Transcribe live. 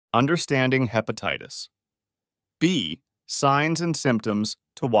Understanding hepatitis. B. Signs and symptoms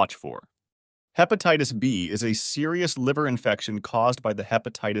to watch for. Hepatitis B is a serious liver infection caused by the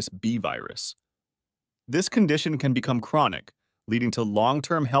hepatitis B virus. This condition can become chronic, leading to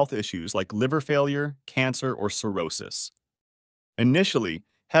long-term health issues like liver failure, cancer, or cirrhosis. Initially,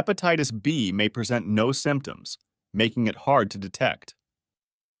 hepatitis B may present no symptoms, making it hard to detect.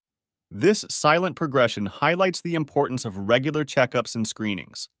 This silent progression highlights the importance of regular checkups and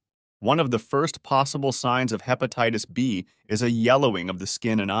screenings. One of the first possible signs of hepatitis B is a yellowing of the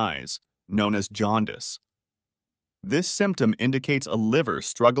skin and eyes, known as jaundice. This symptom indicates a liver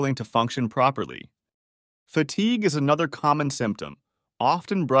struggling to function properly. Fatigue is another common symptom,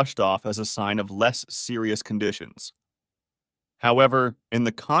 often brushed off as a sign of less serious conditions. However, in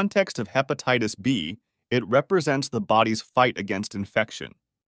the context of hepatitis B, it represents the body's fight against infection.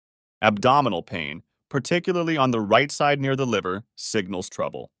 Abdominal pain, particularly on the right side near the liver, signals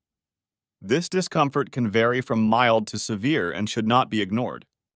trouble. This discomfort can vary from mild to severe and should not be ignored.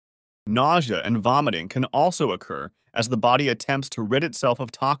 Nausea and vomiting can also occur as the body attempts to rid itself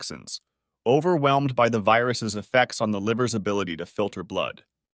of toxins, overwhelmed by the virus's effects on the liver's ability to filter blood.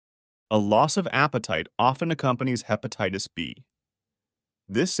 A loss of appetite often accompanies hepatitis B.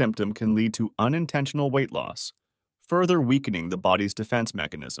 This symptom can lead to unintentional weight loss, further weakening the body's defense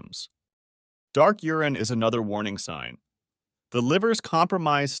mechanisms. Dark urine is another warning sign. The liver's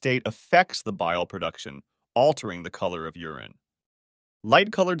compromised state affects the bile production, altering the color of urine.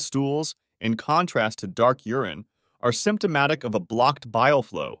 Light-colored stools, in contrast to dark urine, are symptomatic of a blocked bile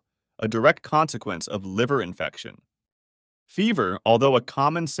flow, a direct consequence of liver infection. Fever, although a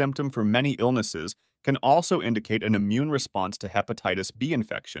common symptom for many illnesses, can also indicate an immune response to hepatitis B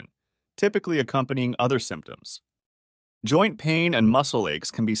infection, typically accompanying other symptoms. Joint pain and muscle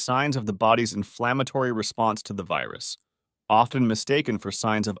aches can be signs of the body's inflammatory response to the virus, often mistaken for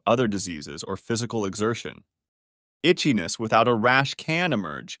signs of other diseases or physical exertion. Itchiness without a rash can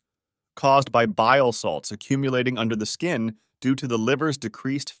emerge, caused by bile salts accumulating under the skin due to the liver's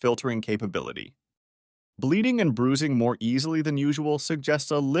decreased filtering capability. Bleeding and bruising more easily than usual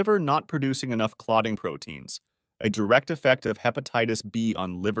suggests a liver not producing enough clotting proteins, a direct effect of hepatitis B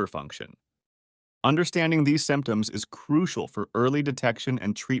on liver function. Understanding these symptoms is crucial for early detection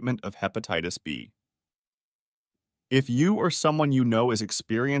and treatment of hepatitis B. If you or someone you know is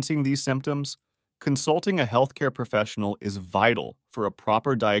experiencing these symptoms, consulting a healthcare professional is vital for a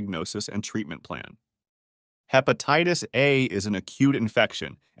proper diagnosis and treatment plan. Hepatitis A is an acute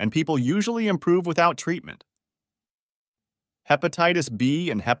infection, and people usually improve without treatment. Hepatitis B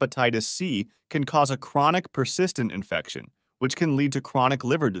and hepatitis C can cause a chronic persistent infection, which can lead to chronic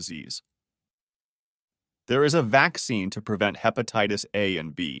liver disease. There is a vaccine to prevent hepatitis A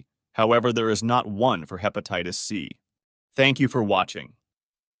and B. However, there is not one for hepatitis C. Thank you for watching.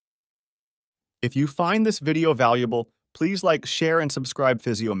 If you find this video valuable, please like, share, and subscribe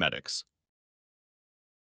Physiomedics.